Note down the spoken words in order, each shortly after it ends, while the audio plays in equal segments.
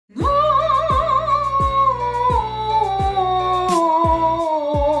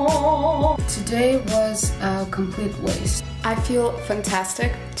Today was a complete waste. I feel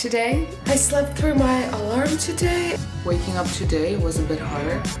fantastic today. I slept through my alarm today. Waking up today was a bit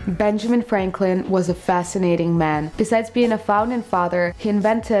harder. Benjamin Franklin was a fascinating man. Besides being a founding father, he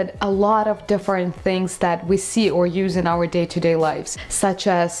invented a lot of different things that we see or use in our day-to-day lives, such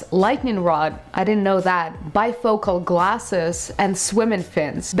as lightning rod, I didn't know that, bifocal glasses, and swimming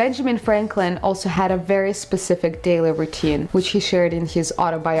fins. Benjamin Franklin also had a very specific daily routine, which he shared in his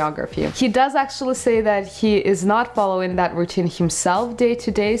autobiography. He does actually say that he is not following that routine himself day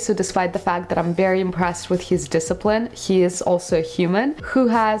to day, so despite the fact that I'm very impressed with his discipline, he is also a human who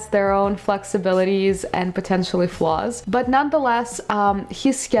has their own flexibilities and potentially flaws. But nonetheless,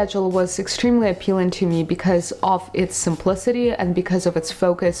 his schedule was extremely appealing to me because of its simplicity and because of its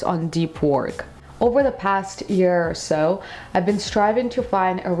focus on deep work. Over the past year or so, I've been striving to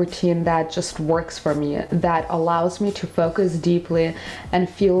find a routine that just works for me, that allows me to focus deeply and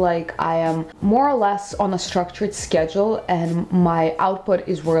feel like I am more or less on a structured schedule and my output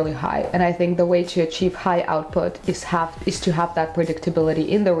is really high. And I think the way to achieve high output is to have that predictability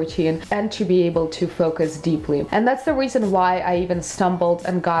in the routine and to be able to focus deeply. And that's the reason why I even stumbled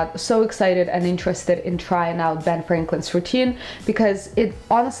and got so excited and interested in trying out Ben Franklin's routine, because it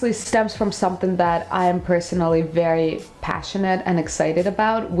honestly stems from something that I am personally very passionate and excited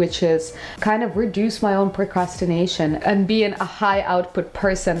about, which is kind of reduce my own procrastination and being a high output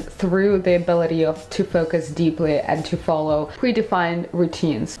person through the ability to focus deeply and to follow predefined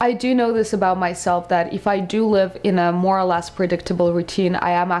routines. I do know this about myself, that if I do live in a more or less predictable routine, I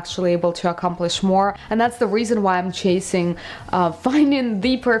am actually able to accomplish more, and that's the reason why I'm chasing finding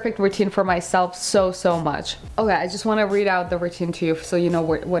the perfect routine for myself so much. Okay, I just want to read out the routine to you so you know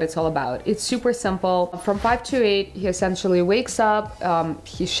what it's all about. It's super simple. From 5 to 8, he essentially wakes up,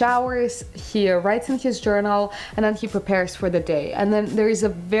 he showers, he writes in his journal, and then he prepares for the day. And then there is a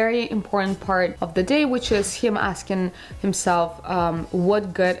very important part of the day, which is him asking himself,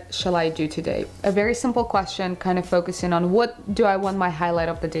 what good shall I do today? A very simple question, kind of focusing on what do I want my highlight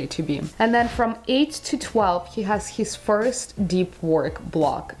of the day to be. And then from 8 to 12, he has his first deep work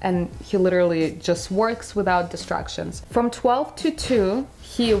block, and he literally just works without distractions. From 12 to 2,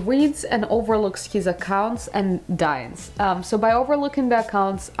 he reads and overlooks his accounts and dines. So by overlooking the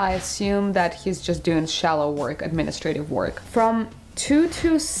accounts, I assume that he's just doing shallow work, administrative work. From 2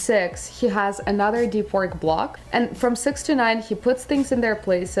 to 6, he has another deep work block, and from 6 to 9, he puts things in their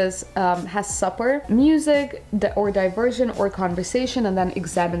places, has supper, music, or diversion or conversation, and then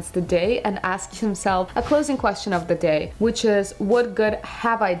examines the day and asks himself a closing question of the day, which is, what good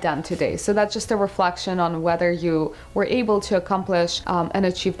have I done today? So that's just a reflection on whether you were able to accomplish and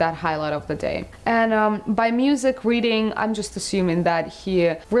achieve that highlight of the day. And by music reading, I'm just assuming that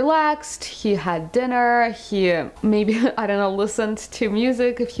he relaxed, he had dinner, he maybe, I don't know, listened to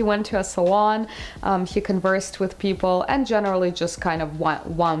music if he went to a salon, he conversed with people, and generally just kind of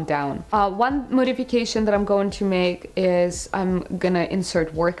wound down. One modification that I'm going to make is I'm gonna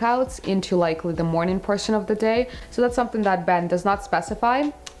insert workouts into likely the morning portion of the day. So that's something that Ben does not specify.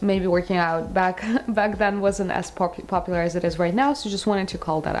 Maybe working out back then wasn't as popular as it is right now, so just wanted to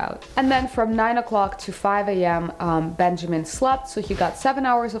call that out. And then from 9 o'clock to 5 a.m. Benjamin slept, so he got 7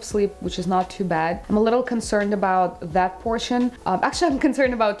 hours of sleep, which is not too bad. I'm a little concerned about that portion. Actually, I'm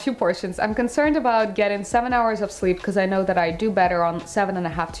concerned about two portions. I'm concerned about getting 7 hours of sleep because I know that I do better on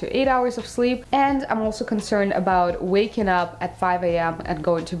 7.5 to 8 hours of sleep, and I'm also concerned about waking up at 5 a.m. and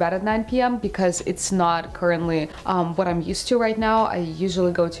going to bed at 9 p.m. because it's not currently what I'm used to right now. I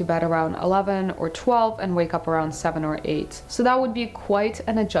usually go to bed around 11 or 12 and wake up around 7 or 8. So that would be quite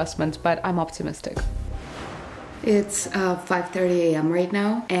an adjustment, but I'm optimistic. It's 5:30 a.m. right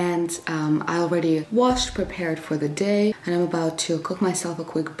now, and I already washed, prepared for the day, and I'm about to cook myself a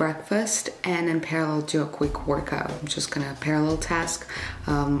quick breakfast and in parallel do a quick workout. I'm just gonna parallel task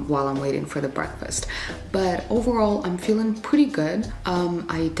while I'm waiting for the breakfast. But overall, I'm feeling pretty good.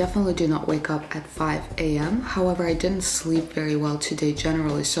 I definitely do not wake up at 5 a.m. However, I didn't sleep very well today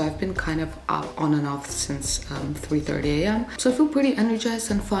generally, so I've been kind of up on and off since 3:30 a.m. So I feel pretty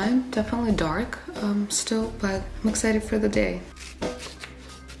energized and fine. Definitely dark still, but I'm excited for the day.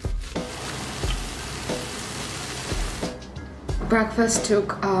 Breakfast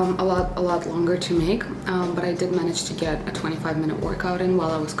took a lot longer to make, but I did manage to get a 25-minute workout in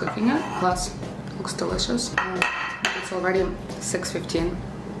while I was cooking it. Plus, it looks delicious. It's already 6:15,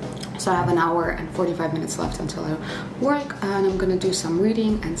 so I have an hour and 45 minutes left until I work, and I'm gonna do some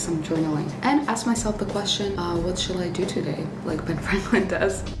reading and some journaling and ask myself the question, what should I do today, like Ben Franklin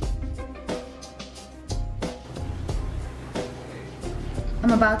does.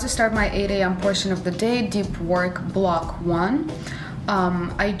 I'm about to start my 8 a.m. portion of the day, deep work block 1.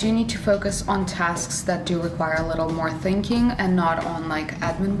 I do need to focus on tasks that do require a little more thinking and not on like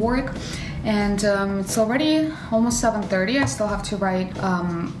admin work. And it's already almost 7:30. I still have to write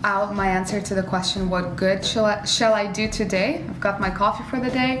out my answer to the question, what good shall I do today? I've got my coffee for the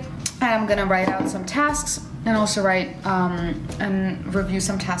day. I'm gonna write out some tasks and also write and review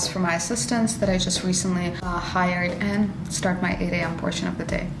some tasks for my assistants that I just recently hired and start my 8 a.m. portion of the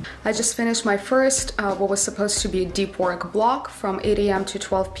day. I just finished my first, what was supposed to be a deep work block from 8 a.m. to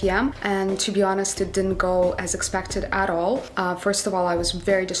 12 p.m. And to be honest, it didn't go as expected at all. First of all, I was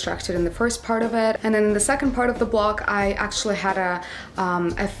very distracted in the first part of it. And then in the second part of the block, I actually had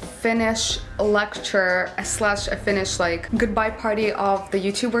a finish lecture / a finish like goodbye party of the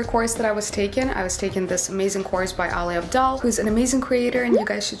YouTuber course that I was taking. I was taking this amazing course by Ali Abdal, who's an amazing creator, and you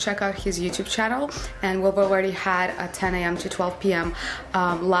guys should check out his YouTube channel. And we've already had a 10 a.m. to 12 p.m.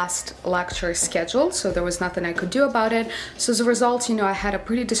 Last lecture scheduled, so there was nothing I could do about it. So as a result, you know, I had a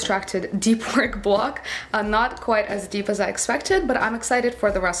pretty distracted deep work block, not quite as deep as I expected, but I'm excited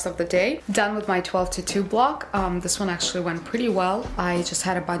for the rest of the day. Done with my 12 to 2 block. This one actually went pretty well. I just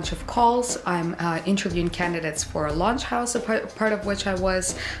had a bunch of calls. I'm interviewing candidates for a launch house, a part of which I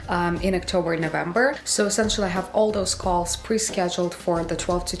was in October and November. So essentially I have all those calls pre-scheduled for the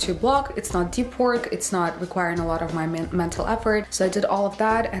 12 to 2 block. It's not deep work, it's not requiring a lot of my mental effort. So I did all of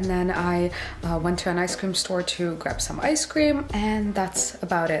that, and then I went to an ice cream store to grab some ice cream, and that's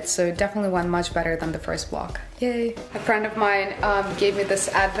about it. So it definitely went much better than the first block. Yay! A friend of mine gave me this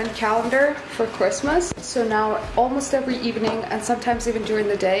advent calendar for Christmas. So now almost every evening, and sometimes even during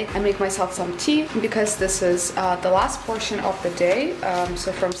the day, I make myself some tea, because this is the last portion of the day.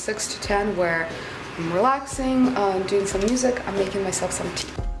 So from 6 to 10, where I'm relaxing, doing some music, I'm making myself some tea.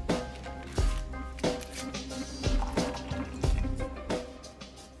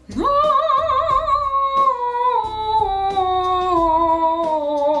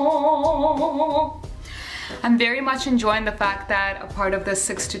 I'm very much enjoying the fact that a part of this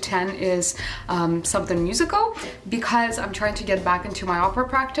 6 to 10 is something musical, because I'm trying to get back into my opera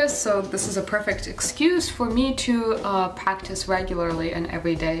practice, so this is a perfect excuse for me to practice regularly and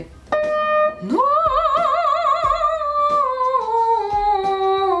every day.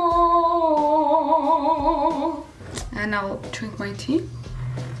 And I'll drink my tea.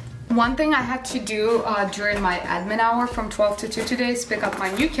 One thing I had to do during my admin hour from 12 to 2 today is pick up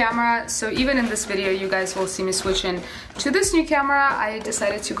my new camera. So even in this video, you guys will see me switching to this new camera. I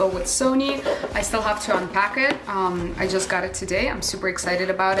decided to go with Sony. I still have to unpack it. I just got it today. I'm super excited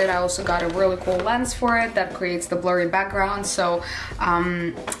about it. I also got a really cool lens for it that creates the blurry background. So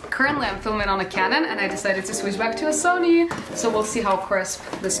currently I'm filming on a Canon, and I decided to switch back to a Sony. So we'll see how crisp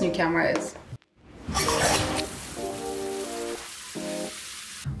this new camera is.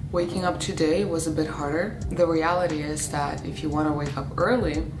 Waking up today was a bit harder. The reality is that if you want to wake up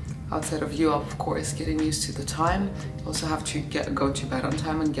early, outside of you, of course, getting used to the time, you also have to go to bed on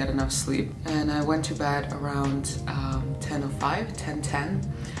time and get enough sleep. And I went to bed around 10:10.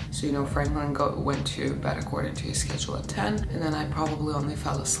 So, you know, Franklin went to bed according to his schedule at 10, and then I probably only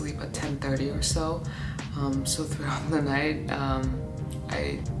fell asleep at 10:30 or so. So throughout the night,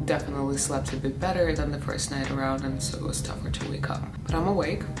 I definitely slept a bit better than the first night around, and so it was tougher to wake up. But I'm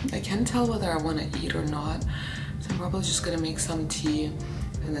awake. I can't tell whether I want to eat or not, so I'm probably just gonna make some tea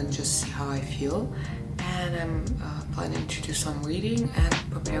and then just see how I feel. And I'm planning to do some reading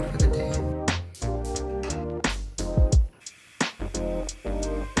and prepare for the day.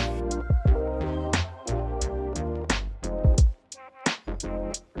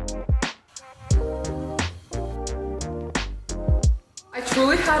 I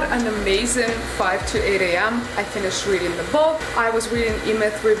truly had an amazing 5 to 8 a.m. I finished reading the book. I was reading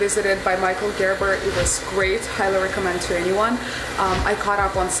E-Myth Revisited by Michael Gerber. It was great, highly recommend to anyone. I caught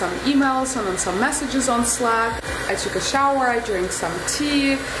up on some emails and on some messages on Slack. I took a shower, I drank some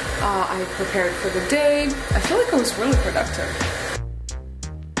tea, I prepared for the day. I feel like I was really productive.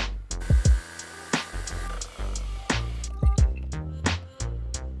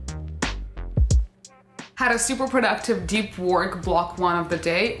 Had a super productive deep work block 1 of the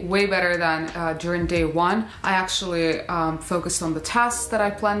day, way better than during day 1. I actually focused on the tasks that I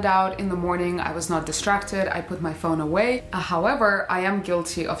planned out in the morning. I was not distracted. I put my phone away. However, I am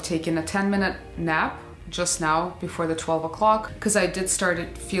guilty of taking a 10-minute nap just now before the 12 o'clock because I did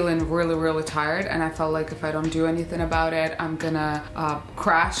start feeling really tired, and I felt like if I don't do anything about it, I'm gonna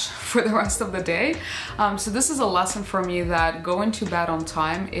crash for the rest of the day. So this is a lesson for me that going to bed on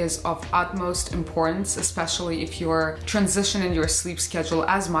time is of utmost importance, especially if you're transitioning your sleep schedule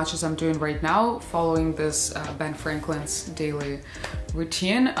as much as I'm doing right now, following this Ben Franklin's daily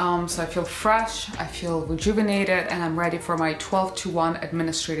routine. So I feel fresh, I feel rejuvenated, and I'm ready for my 12 to 1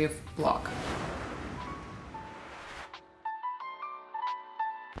 administrative block.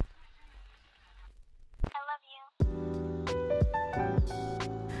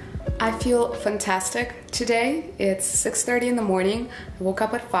 I feel fantastic today. It's 6:30 in the morning. I woke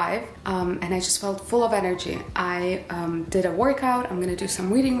up at 5 and I just felt full of energy. I did a workout. I'm gonna do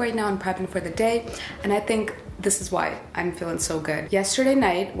some reading right now and prepping for the day, and I think this is why I'm feeling so good. Yesterday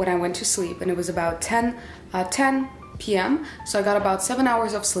night when I went to sleep, and it was about 10 p.m., so I got about 7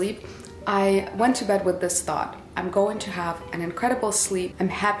 hours of sleep, I went to bed with this thought: I'm going to have an incredible sleep. I'm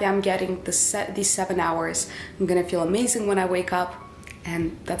happy I'm getting these 7 hours. I'm gonna feel amazing when I wake up.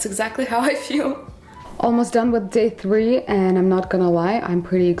 And that's exactly how I feel. Almost done with day 3, and I'm not gonna lie, I'm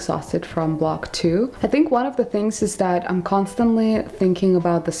pretty exhausted from block 2. I think one of the things is that I'm constantly thinking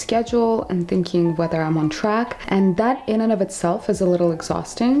about the schedule and thinking whether I'm on track, and that in and of itself is a little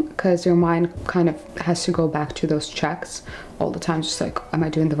exhausting because your mind kind of has to go back to those checks all the time, just like, am I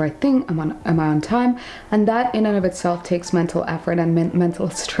doing the right thing? Am I on time? And that in and of itself takes mental effort and mental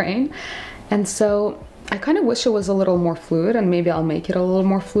strain. And so I kind of wish it was a little more fluid, and maybe I'll make it a little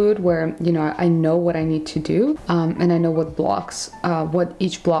more fluid where, you know, I know what I need to do, and I know what blocks, what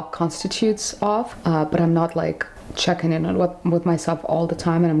each block constitutes of, but I'm not like checking in on with myself all the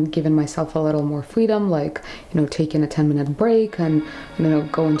time, and I'm giving myself a little more freedom, like, you know, taking a 10-minute break and, you know,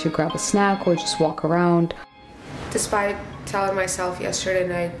 going to grab a snack or just walk around. Despite telling myself yesterday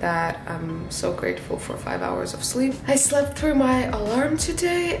night that I'm so grateful for 5 hours of sleep, I slept through my alarm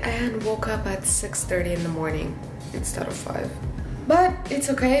today and woke up at 6:30 in the morning instead of 5. But it's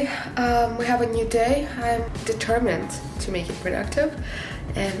okay. We have a new day. I'm determined to make it productive,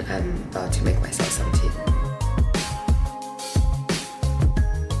 and I'm about to make myself some tea.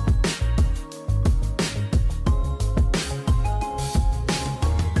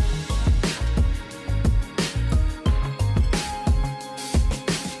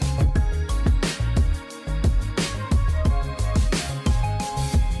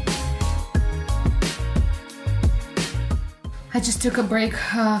 I just took a break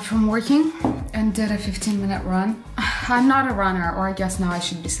from working and did a 15-minute run. I'm not a runner, or I guess now I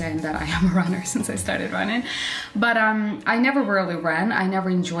should be saying that I am a runner since I started running. But I never really ran. I never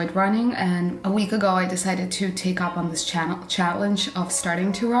enjoyed running, and a week ago I decided to take up on this challenge of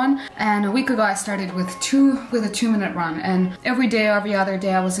starting to run. And a week ago I started with a 2-minute run, and every day, every other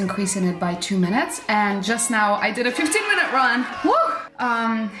day I was increasing it by 2 minutes. And just now I did a 15-minute run. Woo!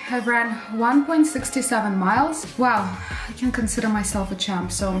 I ran 1.67 miles. Wow, I can consider myself a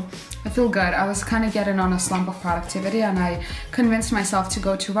champ, so I feel good. I was kind of getting on a slump of productivity, and I convinced myself to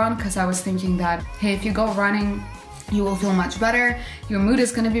go to run because I was thinking that, hey, if you go running, you will feel much better, your mood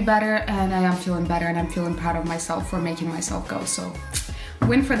is going to be better, and I am feeling better, and I'm feeling proud of myself for making myself go. So,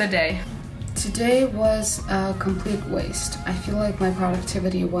 win for the day. Today was a complete waste. I feel like my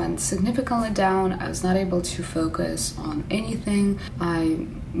productivity went significantly down. I was not able to focus on anything. I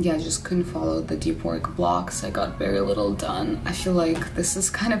just couldn't follow the deep work blocks. I got very little done. I feel like this is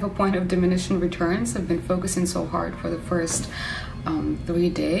kind of a point of diminishing returns. I've been focusing so hard for the first 3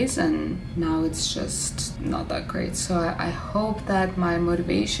 days, and now it's just not that great. So I hope that my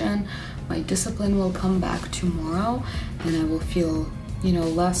motivation, my discipline will come back tomorrow, and I will feel, you know,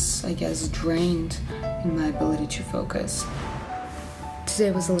 less, I guess, drained in my ability to focus. Today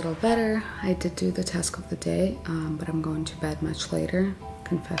was a little better. I did do the task of the day, but I'm going to bed much later,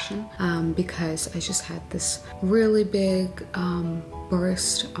 confession, because I just had this really big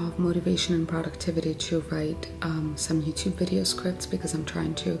burst of motivation and productivity to write some YouTube video scripts because I'm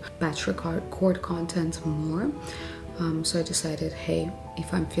trying to batch record content more. So I decided, hey,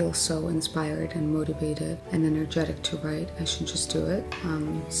 if I feel so inspired and motivated and energetic to write, I should just do it.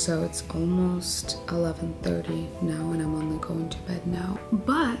 So it's almost 11:30 now, and I'm only going to bed now.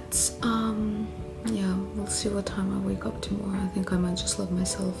 But yeah, we'll see what time I wake up tomorrow. I think I might just let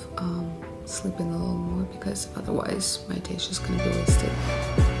myself sleep in a little more, because otherwise my day's just gonna be wasted.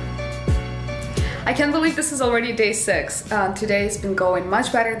 I can't believe this is already day 6. Today's been going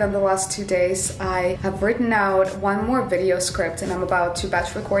much better than the last 2 days. I have written out 1 more video script, and I'm about to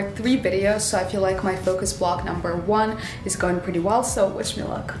batch record 3 videos, so I feel like my focus block number 1 is going pretty well, so wish me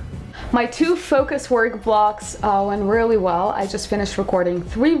luck. My 2 focus work blocks went really well. I just finished recording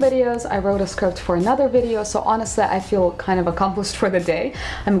 3 videos. I wrote a script for another video, so honestly I feel kind of accomplished for the day.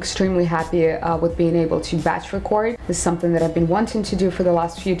 I'm extremely happy with being able to batch record. This is something that I've been wanting to do for the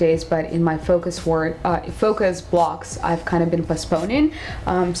last few days, but in my focus blocks I've kind of been postponing,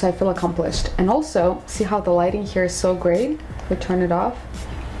 so I feel accomplished. And also, see how the lighting here is so great? We turn it off.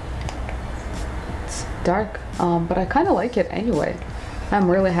 It's dark, but I kind of like it anyway. I'm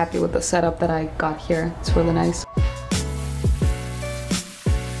really happy with the setup that I got here. It's really nice.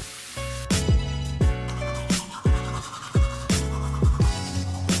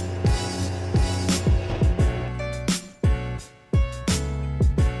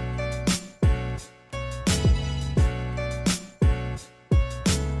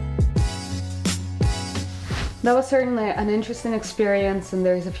 That was certainly an interesting experience, and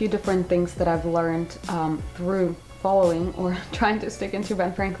there's a few different things that I've learned through following or trying to stick into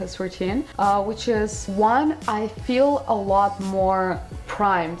Ben Franklin's routine, which is, one, I feel a lot more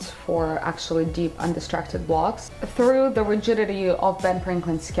primed for actually deep, undistracted blocks through the rigidity of Ben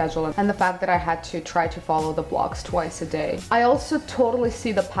Franklin's schedule and the fact that I had to try to follow the blocks twice a day. I also totally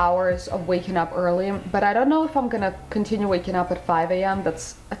see the powers of waking up early, but I don't know if I'm gonna continue waking up at 5 a.m.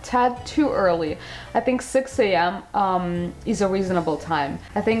 That's a tad too early. I think 6 a.m. Is a reasonable time.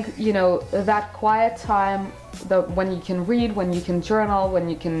 I think, you know, that quiet time, when you can read, when you can journal, when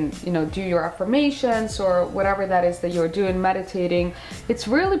you can, you know, do your affirmations or whatever that is that you're doing, meditating, it's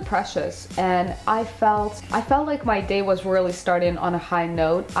really precious. And I felt like my day was really starting on a high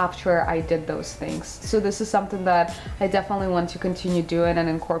note after I did those things. So this is something that I definitely want to continue doing and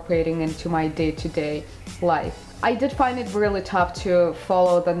incorporating into my day-to-day life. I did find it really tough to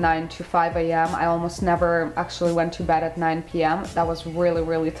follow the 9 to 5 a.m. I almost never actually went to bed at 9 p.m. That was really,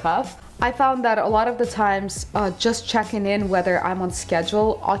 really tough. I found that a lot of the times just checking in whether I'm on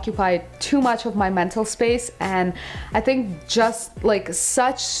schedule occupied too much of my mental space, and I think just like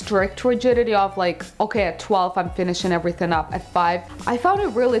such strict rigidity of like, okay, at 12 I'm finishing everything up, at 5, I found it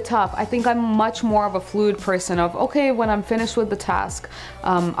really tough. I think I'm much more of a fluid person of, okay, when I'm finished with the task,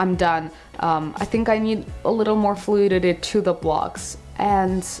 I'm done. I think I need a little more fluidity to the blocks.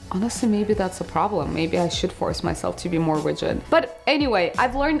 And honestly, maybe that's a problem. Maybe I should force myself to be more rigid. But anyway,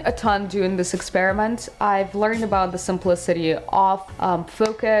 I've learned a ton doing this experiment. I've learned about the simplicity of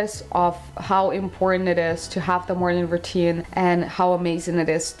focus, of how important it is to have the morning routine, and how amazing it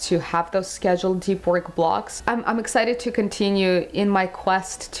is to have those scheduled deep work blocks. I'm excited to continue in my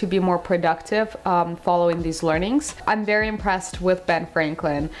quest to be more productive following these learnings. I'm very impressed with Ben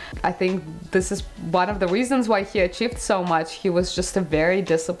Franklin. I think this is one of the reasons why he achieved so much. He was just a very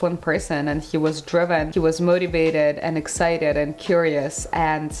disciplined person, and he was driven, he was motivated and excited and curious.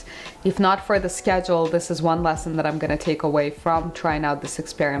 And if not for the schedule, this is one lesson that I'm gonna take away from trying out this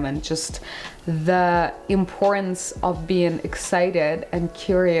experiment, just the importance of being excited and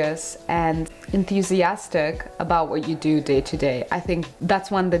curious and enthusiastic about what you do day to day. I think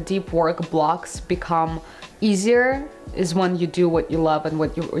that's when the deep work blocks become easier, is when you do what you love and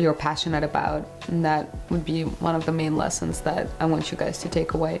what you're passionate about. And that would be one of the main lessons that I want you guys to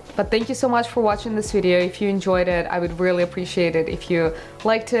take away. But thank you so much for watching this video. If you enjoyed it, I would really appreciate it if you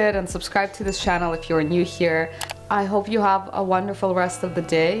liked it and subscribe to this channel if you're new here. I hope you have a wonderful rest of the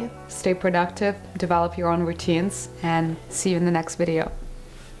day. Stay productive, develop your own routines, and see you in the next video.